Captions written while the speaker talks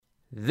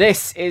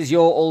This is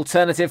your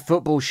alternative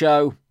football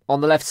show on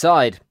the left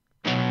side.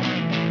 Aguero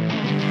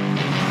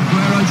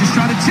just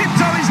trying to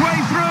tiptoe his way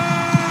through.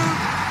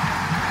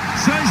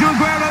 Sergio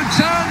Aguero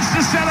turns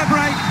to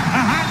celebrate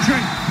a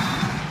hat-trick.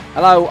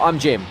 Hello, I'm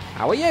Jim.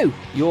 How are you?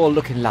 You're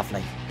looking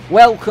lovely.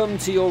 Welcome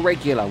to your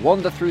regular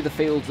wander through the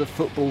fields of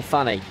football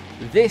funny.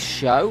 This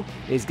show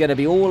is going to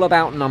be all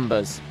about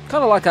numbers,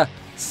 kind of like a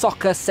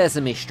soccer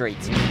Sesame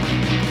Street.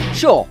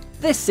 Sure,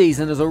 this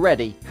season has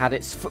already had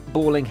its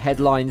footballing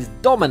headlines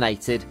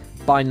dominated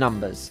by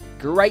numbers.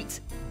 Great,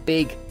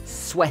 big,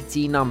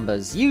 sweaty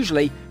numbers,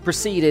 usually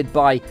preceded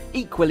by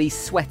equally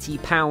sweaty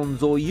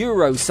pounds or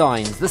euro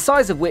signs, the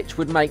size of which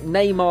would make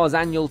Neymar's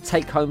annual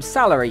take-home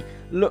salary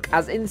look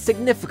as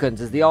insignificant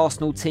as the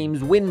Arsenal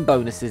team's win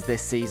bonuses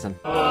this season.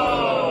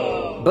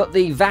 But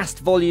the vast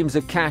volumes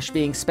of cash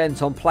being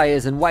spent on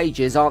players and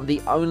wages aren't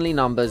the only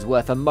numbers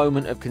worth a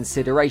moment of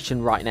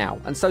consideration right now.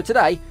 And so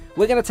today,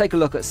 we're going to take a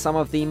look at some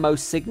of the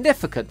most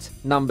significant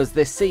numbers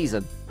this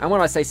season. And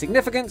when I say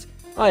significant,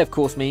 I of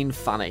course mean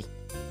funny.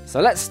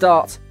 So let's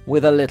start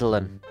with a little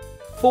one.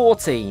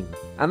 14.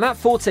 And that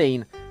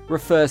 14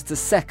 refers to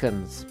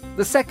seconds.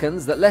 The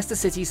seconds that Leicester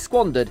City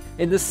squandered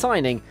in the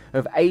signing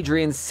of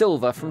Adrian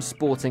Silva from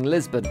Sporting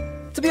Lisbon.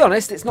 To be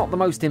honest, it's not the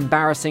most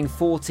embarrassing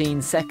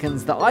 14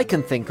 seconds that I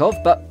can think of,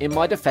 but in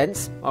my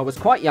defence, I was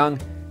quite young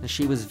and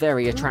she was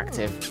very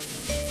attractive.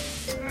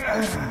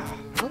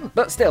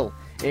 But still,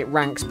 it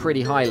ranks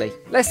pretty highly.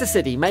 Leicester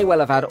City may well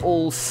have had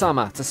all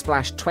summer to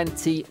splash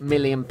 £20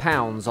 million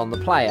on the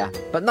player,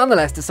 but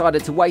nonetheless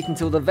decided to wait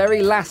until the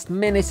very last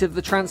minute of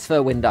the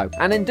transfer window,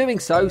 and in doing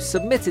so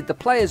submitted the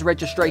player's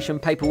registration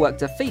paperwork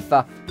to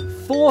FIFA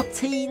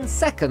 14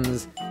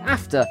 seconds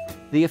after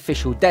the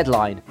official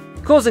deadline,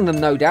 causing them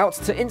no doubt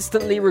to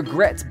instantly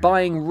regret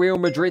buying Real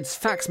Madrid's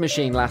fax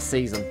machine last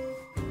season.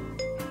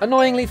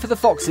 Annoyingly for the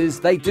Foxes,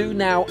 they do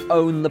now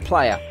own the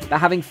player, but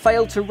having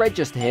failed to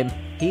register him,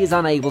 he is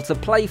unable to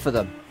play for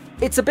them.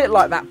 It's a bit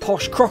like that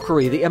posh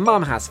crockery that your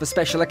mum has for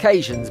special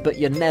occasions, but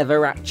you're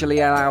never actually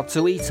allowed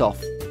to eat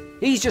off.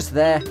 He's just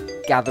there,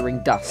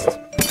 gathering dust.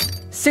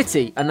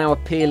 City are now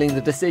appealing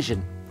the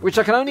decision, which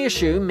I can only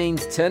assume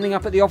means turning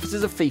up at the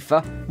offices of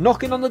FIFA,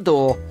 knocking on the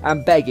door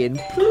and begging,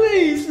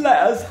 "Please let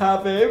us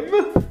have him."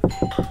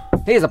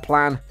 Here's a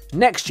plan.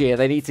 Next year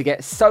they need to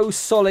get So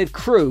Solid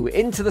crew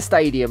into the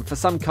stadium for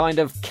some kind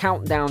of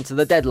countdown to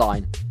the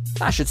deadline.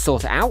 That should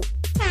sort it out.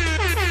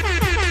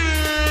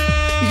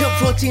 You got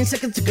 14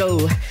 seconds to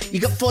go. You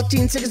got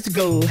 14 seconds to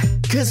go.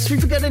 Cause we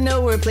gotta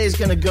know where a player's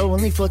gonna go.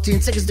 Only 14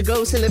 seconds to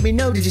go, so let me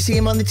know. Did you see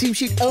him on the team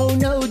sheet? Oh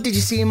no. Did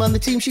you see him on the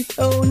team sheet?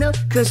 Oh no.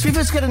 Cause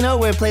FIFA's gotta know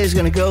where a player's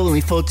gonna go.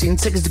 Only 14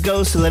 seconds to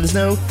go, so let us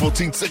know.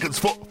 14 seconds,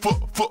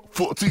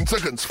 14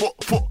 seconds, 14 seconds,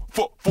 14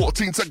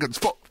 seconds,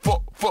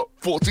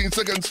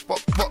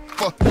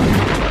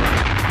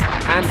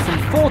 And from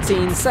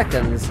 14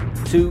 seconds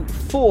to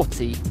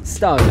 40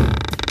 stone.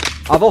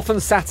 I've often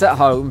sat at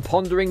home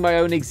pondering my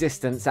own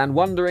existence and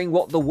wondering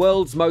what the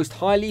world's most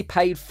highly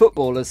paid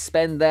footballers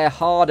spend their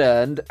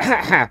hard-earned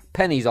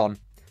pennies on.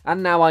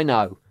 And now I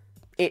know.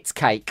 It's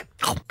cake.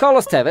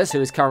 Carlos Tevez,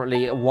 who is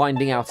currently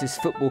winding out his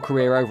football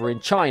career over in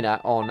China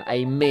on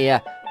a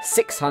mere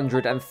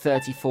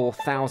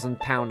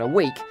 £634,000 a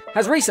week,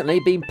 has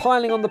recently been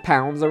piling on the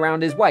pounds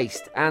around his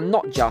waist and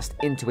not just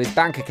into his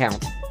bank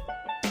account.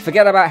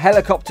 Forget about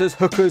helicopters,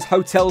 hookers,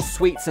 hotels,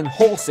 suites and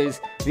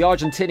horses. The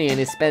Argentinian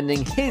is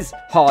spending his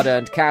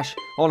hard-earned cash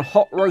on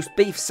hot roast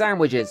beef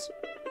sandwiches.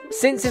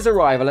 Since his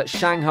arrival at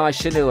Shanghai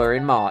Shenhua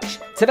in March,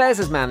 Tevez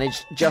has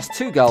managed just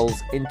 2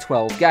 goals in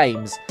 12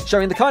 games,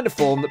 showing the kind of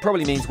form that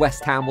probably means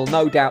West Ham will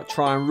no doubt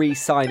try and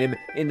re-sign him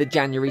in the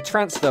January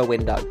transfer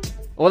window.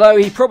 Although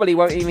he probably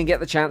won't even get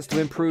the chance to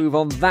improve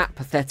on that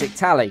pathetic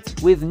tally,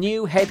 with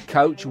new head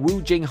coach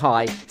Wu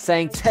Jinghai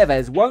saying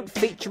Tevez won't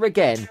feature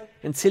again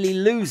until he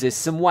loses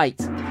some weight.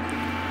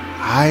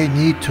 I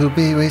need to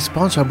be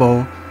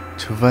responsible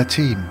to the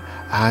team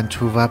and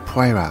to the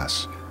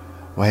players.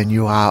 When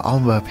you are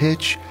on the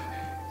pitch,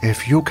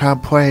 if you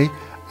can't play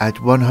at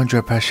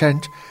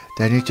 100%,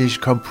 then it is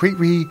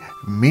completely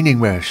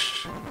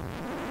meaningless.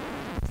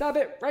 Is that a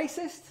bit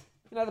racist?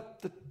 You know,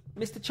 the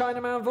Mr.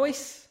 Chinaman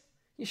voice?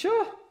 You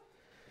sure?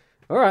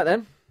 Alright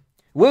then.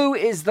 Wu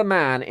is the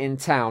man in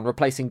town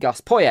replacing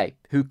Gus Poyet,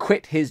 who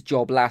quit his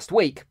job last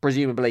week,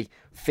 presumably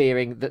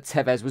fearing that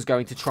Tevez was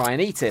going to try and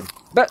eat him.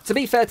 But to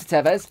be fair to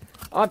Tevez,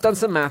 I've done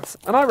some maths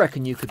and I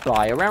reckon you could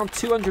buy around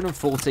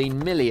 214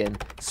 million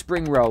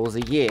spring rolls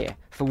a year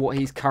for what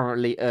he's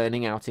currently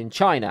earning out in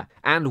China.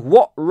 And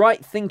what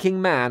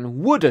right-thinking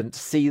man wouldn't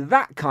see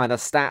that kind of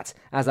stat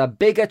as a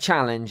bigger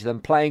challenge than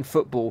playing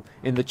football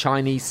in the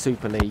Chinese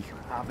Super League?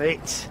 Have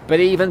it. But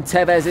even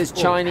Tevez's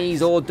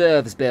Chinese hors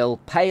d'oeuvres bill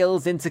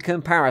pales into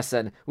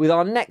comparison with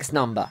our next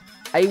number,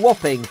 a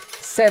whopping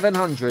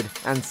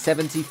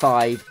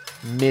 £775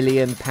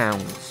 million.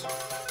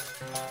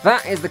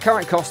 That is the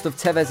current cost of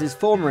Tevez's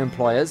former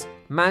employers,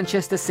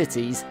 Manchester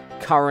City's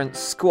current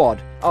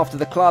squad, after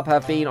the club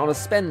have been on a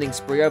spending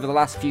spree over the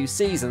last few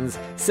seasons,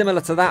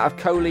 similar to that of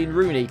Colleen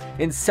Rooney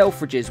in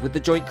Selfridges with the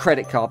joint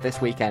credit card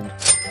this weekend.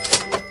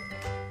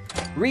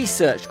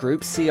 Research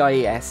group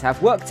CIES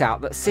have worked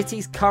out that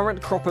City's current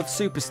crop of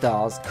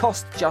superstars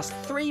cost just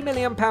 £3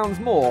 million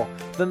more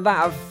than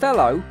that of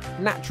fellow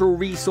natural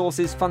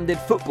resources funded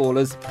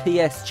footballers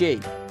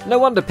PSG. No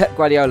wonder Pep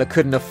Guardiola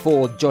couldn't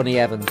afford Johnny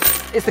Evans.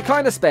 It's the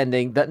kind of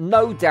spending that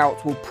no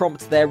doubt will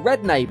prompt their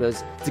red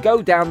neighbours to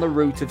go down the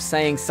route of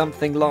saying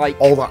something like,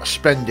 All that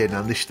spending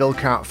and they still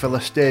can't fill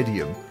a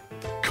stadium.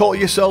 Call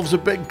yourselves a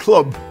big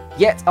club.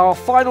 Yet our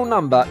final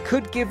number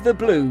could give the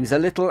Blues a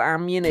little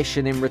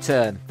ammunition in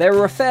return. There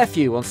were a fair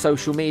few on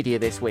social media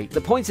this week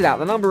that pointed out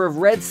the number of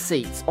red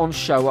seats on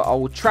show at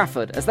Old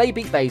Trafford as they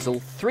beat Basel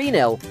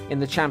 3-0 in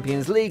the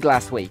Champions League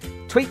last week.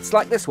 Tweets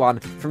like this one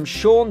from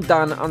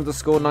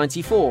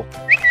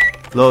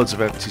Sean_Dunn_94. Loads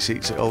of empty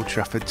seats at Old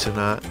Trafford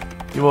tonight.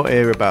 You won't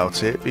hear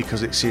about it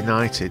because it's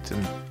United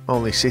and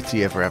only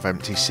City ever have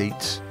empty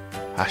seats.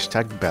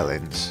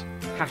 #Bellends.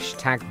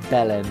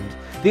 #Bellend.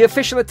 The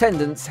official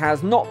attendance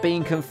has not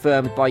been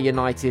confirmed by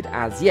United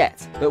as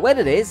yet, but when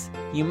it is,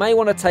 you may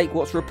want to take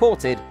what's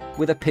reported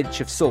with a pinch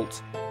of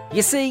salt.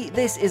 You see,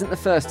 this isn't the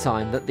first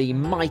time that the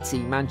mighty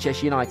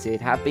Manchester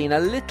United have been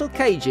a little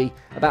cagey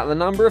about the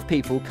number of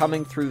people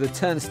coming through the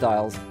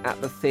turnstiles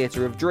at the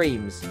Theatre of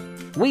Dreams.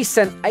 We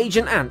sent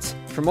Agent Ant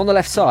from On the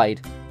Left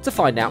Side to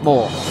find out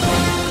more.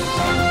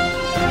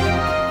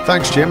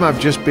 Thanks, Jim. I've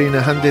just been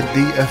handed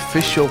the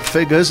official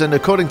figures, and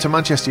according to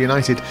Manchester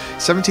United,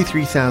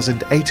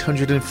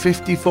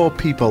 73,854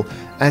 people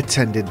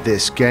attended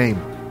this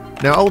game.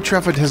 Now, Old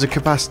Trafford has a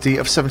capacity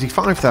of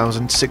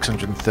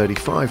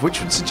 75,635,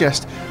 which would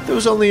suggest there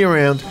was only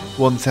around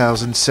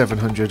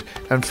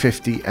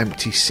 1,750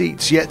 empty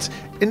seats, yet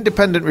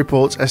independent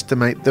reports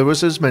estimate there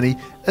was as many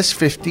as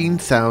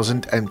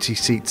 15,000 empty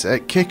seats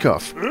at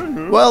kickoff.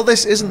 Well,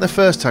 this isn't the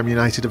first time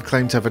United have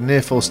claimed to have a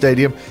near-full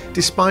stadium,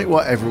 despite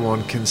what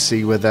everyone can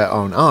see with their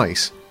own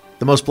eyes.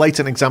 The most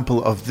blatant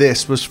example of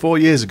this was 4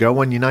 years ago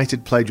when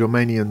United played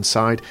Romanian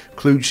side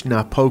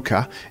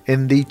Cluj-Napoca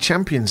in the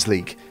Champions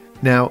League.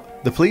 Now,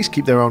 the police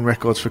keep their own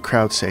records for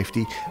crowd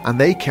safety, and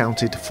they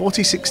counted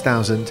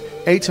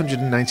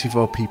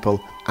 46,894 people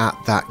at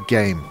that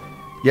game.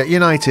 Yet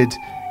United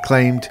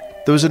claimed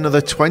there was another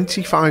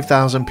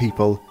 25,000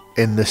 people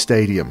in the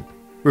stadium.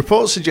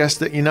 Reports suggest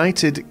that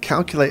United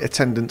calculate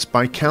attendance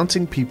by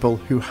counting people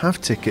who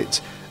have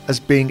tickets as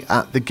being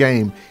at the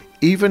game,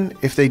 even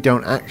if they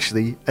don't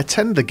actually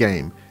attend the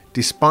game,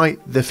 despite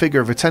the figure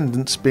of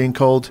attendance being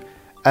called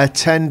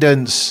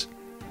attendance.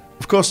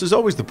 Of course, there's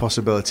always the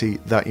possibility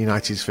that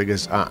United's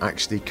figures are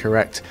actually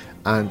correct,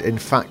 and in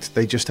fact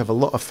they just have a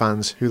lot of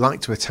fans who like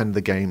to attend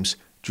the games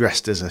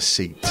dressed as a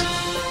seat.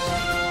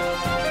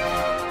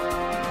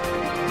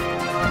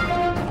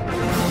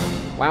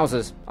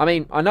 Wowzers. I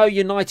mean, I know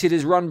United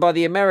is run by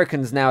the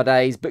Americans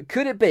nowadays, but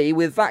could it be,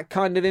 with that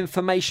kind of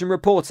information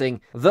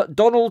reporting, that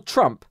Donald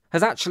Trump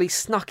has actually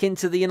snuck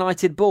into the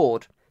United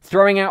board?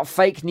 Throwing out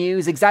fake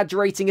news,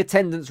 exaggerating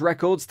attendance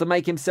records to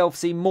make himself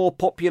seem more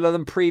popular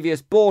than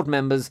previous board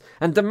members,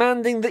 and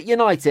demanding that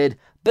United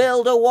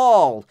build a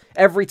wall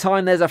every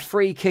time there's a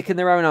free kick in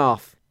their own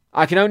half.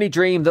 I can only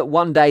dream that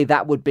one day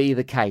that would be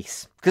the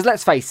case. Because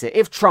let's face it,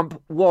 if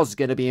Trump was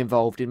going to be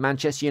involved in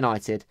Manchester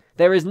United,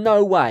 there is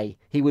no way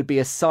he would be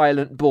a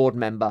silent board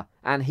member,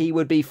 and he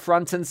would be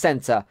front and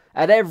centre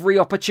at every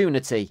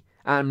opportunity.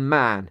 And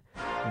man,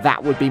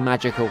 that would be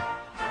magical.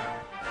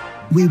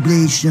 We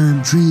played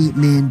some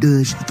three-man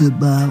dust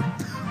football.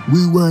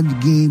 We won the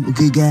game,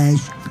 okay,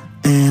 guys?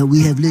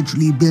 We have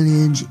literally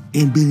billions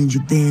and billions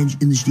of fans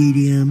in the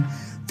stadium.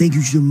 Thank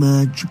you so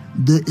much.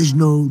 There is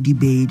no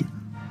debate.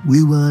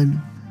 We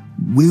won.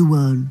 We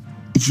won.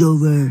 It's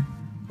over.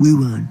 We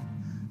won.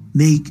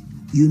 Make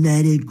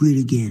United great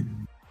again.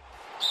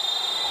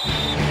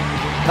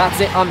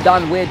 That's it, I'm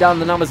done, we're done,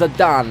 the numbers are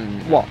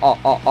done. What?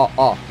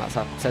 That's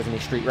a Sesame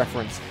Street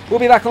reference. We'll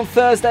be back on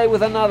Thursday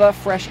with another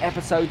fresh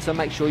episode, so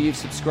make sure you've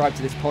subscribed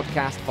to this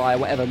podcast via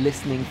whatever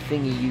listening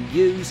thingy you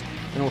use,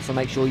 and also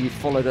make sure you've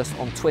followed us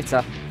on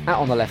Twitter,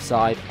 @On the Left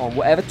Side, on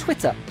whatever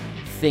Twitter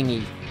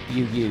thingy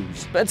you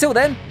use. But until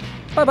then,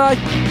 bye-bye.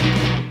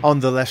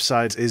 On the Left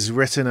Side is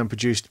written and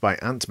produced by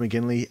Ant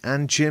McGinley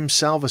and Jim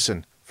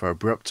Salverson for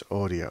Abrupt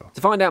Audio.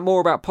 To find out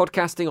more about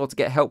podcasting or to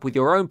get help with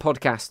your own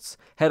podcasts,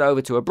 head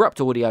over to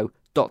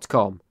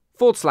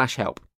abruptaudio.com/help.